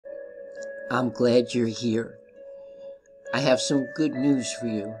I'm glad you're here. I have some good news for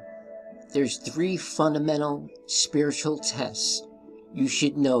you. There's 3 fundamental spiritual tests you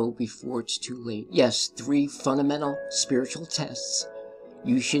should know before it's too late. Yes, 3 fundamental spiritual tests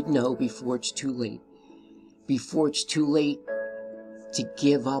you should know before it's too late. Before it's too late to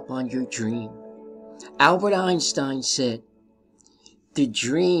give up on your dream. Albert Einstein said, the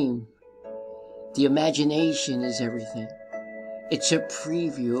dream, the imagination is everything. It's a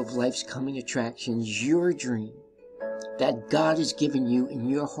preview of life's coming attractions. Your dream that God has given you in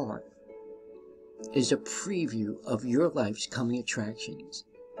your heart is a preview of your life's coming attractions.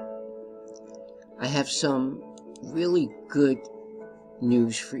 I have some really good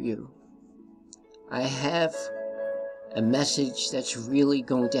news for you. I have a message that's really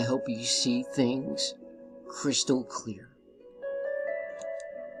going to help you see things crystal clear.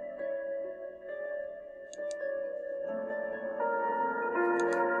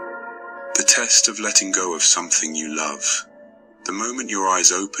 The test of letting go of something you love. The moment your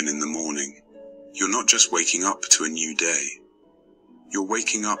eyes open in the morning, you're not just waking up to a new day. You're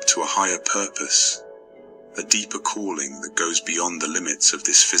waking up to a higher purpose, a deeper calling that goes beyond the limits of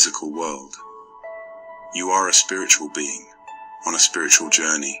this physical world. You are a spiritual being, on a spiritual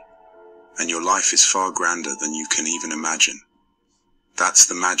journey, and your life is far grander than you can even imagine. That's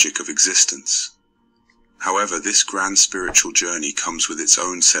the magic of existence. However, this grand spiritual journey comes with its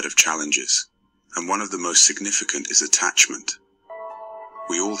own set of challenges, and one of the most significant is attachment.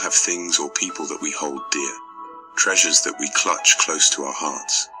 We all have things or people that we hold dear, treasures that we clutch close to our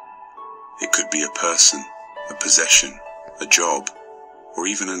hearts. It could be a person, a possession, a job, or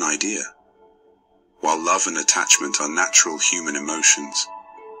even an idea. While love and attachment are natural human emotions,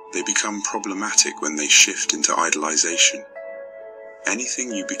 they become problematic when they shift into idolization.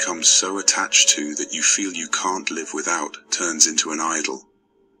 Anything you become so attached to that you feel you can't live without turns into an idol,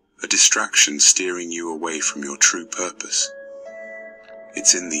 a distraction steering you away from your true purpose.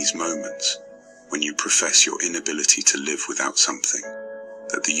 It's in these moments, when you profess your inability to live without something,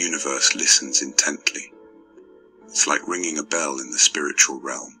 that the universe listens intently. It's like ringing a bell in the spiritual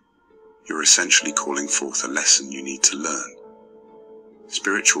realm. You're essentially calling forth a lesson you need to learn.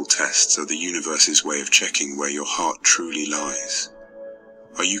 Spiritual tests are the universe's way of checking where your heart truly lies.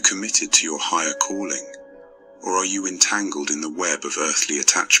 Are you committed to your higher calling, or are you entangled in the web of earthly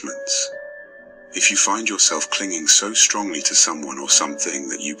attachments? If you find yourself clinging so strongly to someone or something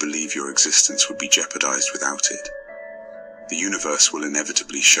that you believe your existence would be jeopardized without it, the universe will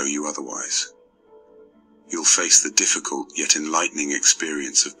inevitably show you otherwise. You'll face the difficult yet enlightening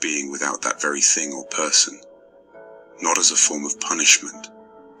experience of being without that very thing or person, not as a form of punishment,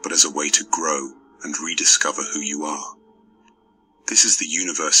 but as a way to grow and rediscover who you are. This is the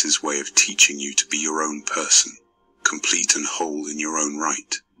universe's way of teaching you to be your own person, complete and whole in your own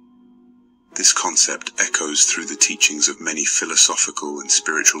right. This concept echoes through the teachings of many philosophical and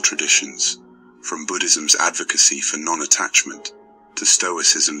spiritual traditions, from Buddhism's advocacy for non-attachment to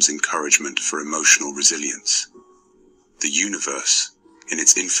Stoicism's encouragement for emotional resilience. The universe, in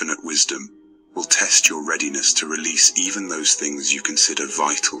its infinite wisdom, will test your readiness to release even those things you consider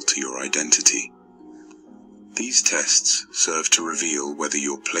vital to your identity. These tests serve to reveal whether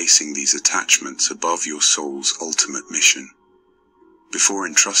you're placing these attachments above your soul's ultimate mission. Before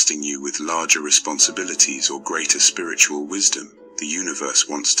entrusting you with larger responsibilities or greater spiritual wisdom, the universe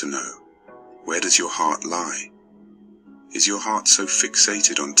wants to know, where does your heart lie? Is your heart so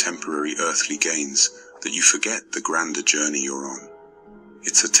fixated on temporary earthly gains that you forget the grander journey you're on?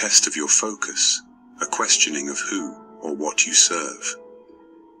 It's a test of your focus, a questioning of who or what you serve.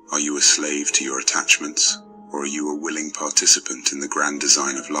 Are you a slave to your attachments, or are you a willing participant in the grand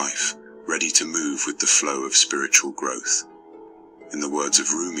design of life, ready to move with the flow of spiritual growth? In the words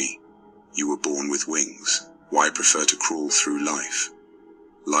of Rumi, you were born with wings. Why prefer to crawl through life?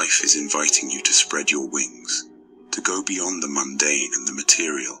 Life is inviting you to spread your wings, to go beyond the mundane and the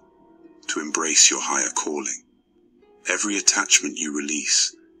material, to embrace your higher calling. Every attachment you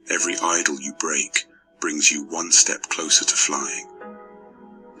release, every idol you break, brings you one step closer to flying.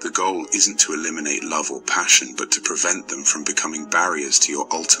 The goal isn't to eliminate love or passion, but to prevent them from becoming barriers to your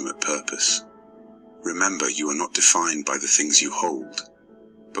ultimate purpose. Remember, you are not defined by the things you hold,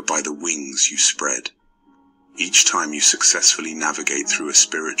 but by the wings you spread. Each time you successfully navigate through a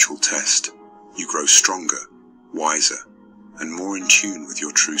spiritual test, you grow stronger, wiser, and more in tune with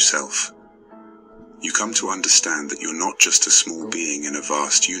your true self. You come to understand that you're not just a small being in a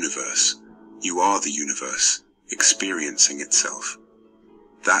vast universe. You are the universe, experiencing itself.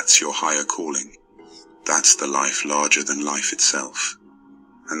 That's your higher calling. That's the life larger than life itself.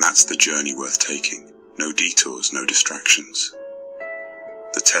 And that's the journey worth taking. No detours, no distractions.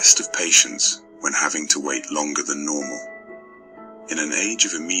 The test of patience when having to wait longer than normal. In an age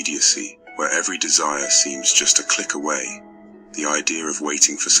of immediacy, where every desire seems just a click away, the idea of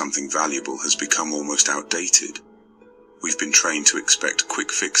waiting for something valuable has become almost outdated. We've been trained to expect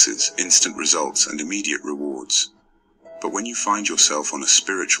quick fixes, instant results, and immediate rewards. But when you find yourself on a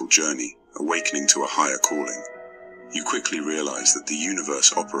spiritual journey, awakening to a higher calling, you quickly realize that the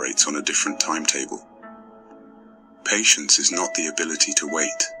universe operates on a different timetable. Patience is not the ability to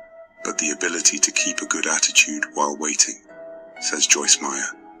wait, but the ability to keep a good attitude while waiting, says Joyce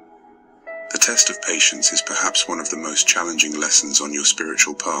Meyer. The test of patience is perhaps one of the most challenging lessons on your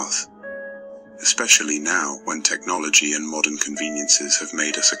spiritual path, especially now when technology and modern conveniences have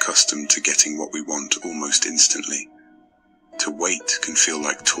made us accustomed to getting what we want almost instantly. To wait can feel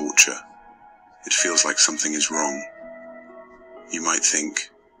like torture. It feels like something is wrong. You might think,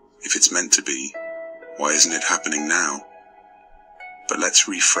 if it's meant to be, why isn't it happening now? But let's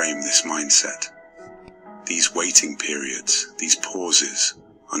reframe this mindset. These waiting periods, these pauses,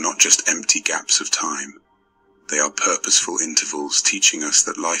 are not just empty gaps of time. They are purposeful intervals teaching us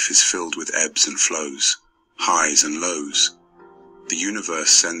that life is filled with ebbs and flows, highs and lows. The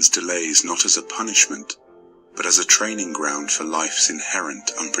universe sends delays not as a punishment, but as a training ground for life's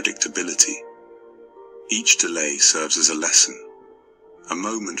inherent unpredictability. Each delay serves as a lesson, a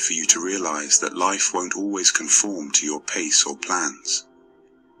moment for you to realize that life won't always conform to your pace or plans.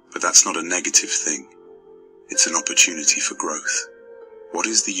 But that's not a negative thing. It's an opportunity for growth. What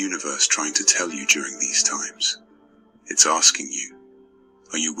is the universe trying to tell you during these times? It's asking you,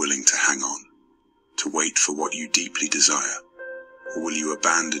 are you willing to hang on, to wait for what you deeply desire? Or will you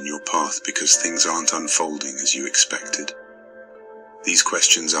abandon your path because things aren't unfolding as you expected? These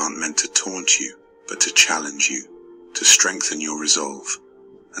questions aren't meant to taunt you, but to challenge you, to strengthen your resolve,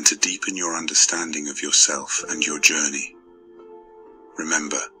 and to deepen your understanding of yourself and your journey.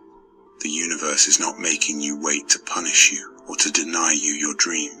 Remember, the universe is not making you wait to punish you or to deny you your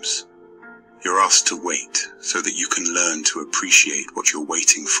dreams. You're asked to wait so that you can learn to appreciate what you're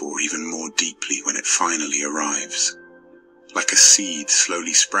waiting for even more deeply when it finally arrives. Like a seed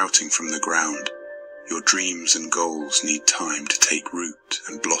slowly sprouting from the ground, your dreams and goals need time to take root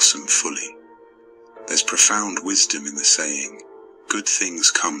and blossom fully. There's profound wisdom in the saying, good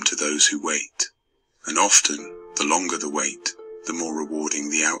things come to those who wait, and often, the longer the wait, the more rewarding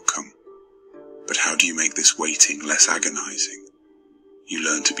the outcome. But how do you make this waiting less agonizing? You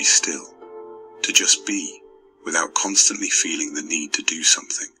learn to be still, to just be, without constantly feeling the need to do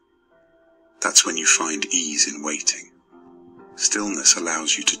something. That's when you find ease in waiting. Stillness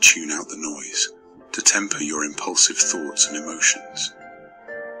allows you to tune out the noise, to temper your impulsive thoughts and emotions.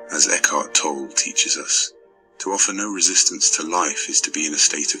 As Eckhart Tolle teaches us, to offer no resistance to life is to be in a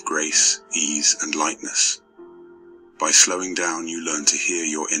state of grace, ease, and lightness. By slowing down, you learn to hear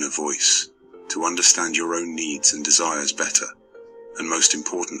your inner voice, to understand your own needs and desires better, and most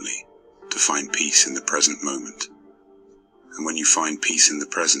importantly, to find peace in the present moment. And when you find peace in the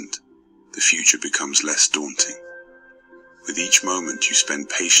present, the future becomes less daunting. With each moment you spend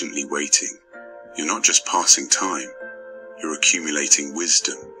patiently waiting, you're not just passing time, you're accumulating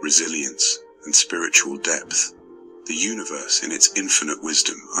wisdom, resilience, and spiritual depth. The universe, in its infinite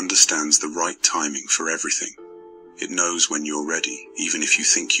wisdom, understands the right timing for everything. It knows when you're ready, even if you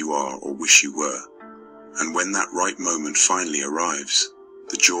think you are or wish you were. And when that right moment finally arrives,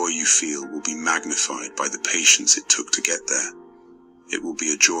 the joy you feel will be magnified by the patience it took to get there. It will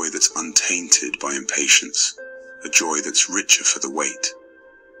be a joy that's untainted by impatience, a joy that's richer for the wait.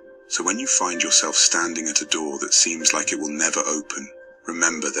 So when you find yourself standing at a door that seems like it will never open,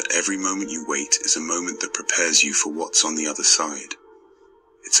 remember that every moment you wait is a moment that prepares you for what's on the other side.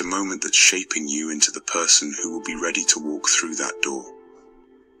 It's a moment that's shaping you into the person who will be ready to walk through that door.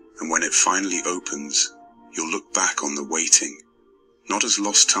 And when it finally opens, you'll look back on the waiting, not as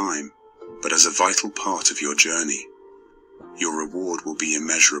lost time, but as a vital part of your journey. Your reward will be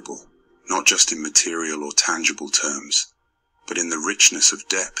immeasurable, not just in material or tangible terms, but in the richness of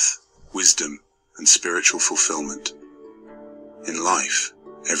depth, wisdom, and spiritual fulfillment. In life,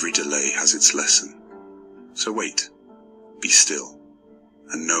 every delay has its lesson. So wait, be still,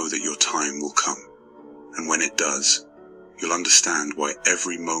 and know that your time will come. And when it does, you'll understand why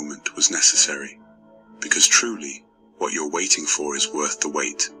every moment was necessary. Because truly, what you're waiting for is worth the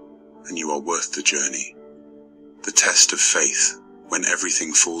wait, and you are worth the journey. The test of faith, when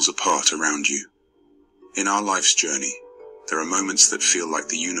everything falls apart around you. In our life's journey, there are moments that feel like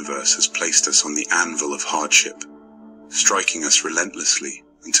the universe has placed us on the anvil of hardship, striking us relentlessly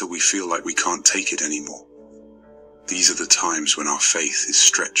until we feel like we can't take it anymore. These are the times when our faith is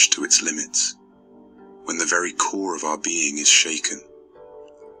stretched to its limits, when the very core of our being is shaken,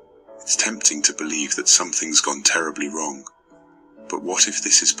 It's tempting to believe that something's gone terribly wrong. But what if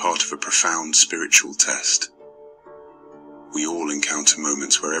this is part of a profound spiritual test? We all encounter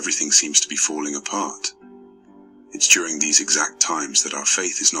moments where everything seems to be falling apart. It's during these exact times that our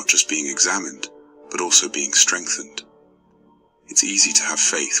faith is not just being examined, but also being strengthened. It's easy to have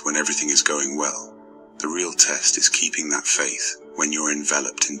faith when everything is going well. The real test is keeping that faith when you're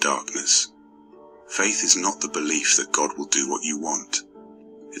enveloped in darkness. Faith is not the belief that God will do what you want.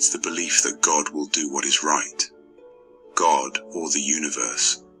 It's the belief that God will do what is right. God, or the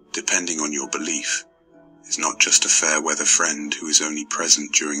universe, depending on your belief, is not just a fair-weather friend who is only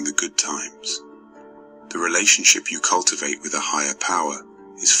present during the good times. The relationship you cultivate with a higher power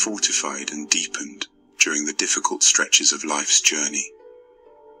is fortified and deepened during the difficult stretches of life's journey.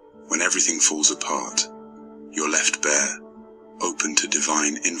 When everything falls apart, you're left bare, open to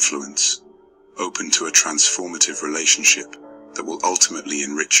divine influence, open to a transformative relationship that will ultimately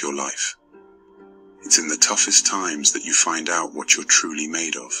enrich your life. It's in the toughest times that you find out what you're truly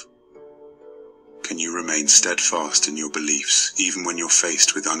made of. Can you remain steadfast in your beliefs even when you're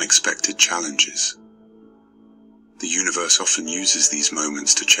faced with unexpected challenges? The universe often uses these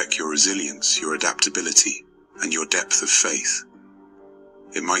moments to check your resilience, your adaptability, and your depth of faith.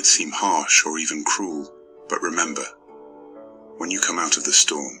 It might seem harsh or even cruel, but remember, when you come out of the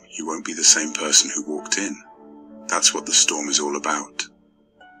storm, you won't be the same person who walked in. That's what the storm is all about.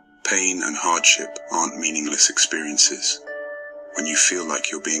 Pain and hardship aren't meaningless experiences. When you feel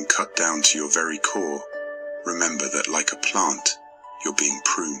like you're being cut down to your very core, remember that like a plant, you're being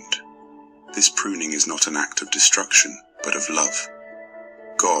pruned. This pruning is not an act of destruction, but of love.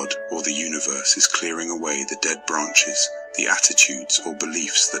 God, or the universe, is clearing away the dead branches, the attitudes or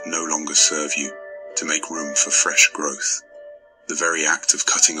beliefs that no longer serve you, to make room for fresh growth. The very act of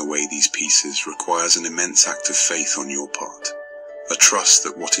cutting away these pieces requires an immense act of faith on your part, a trust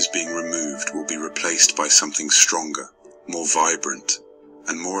that what is being removed will be replaced by something stronger, more vibrant,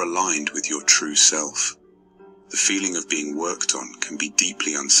 and more aligned with your true self. The feeling of being worked on can be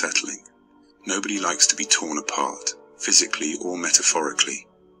deeply unsettling. Nobody likes to be torn apart, physically or metaphorically.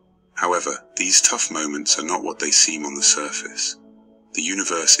 However, these tough moments are not what they seem on the surface. The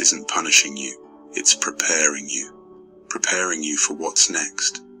universe isn't punishing you, it's preparing you for what's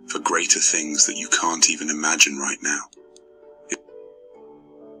next, for greater things that you can't even imagine right now.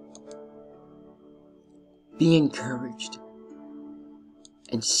 Be encouraged,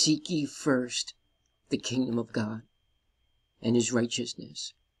 and seek ye first the kingdom of God and his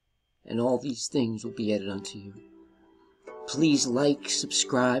righteousness, and all these things will be added unto you. Please like,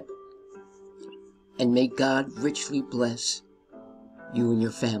 subscribe, and may God richly bless you and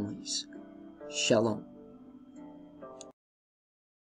your families. Shalom.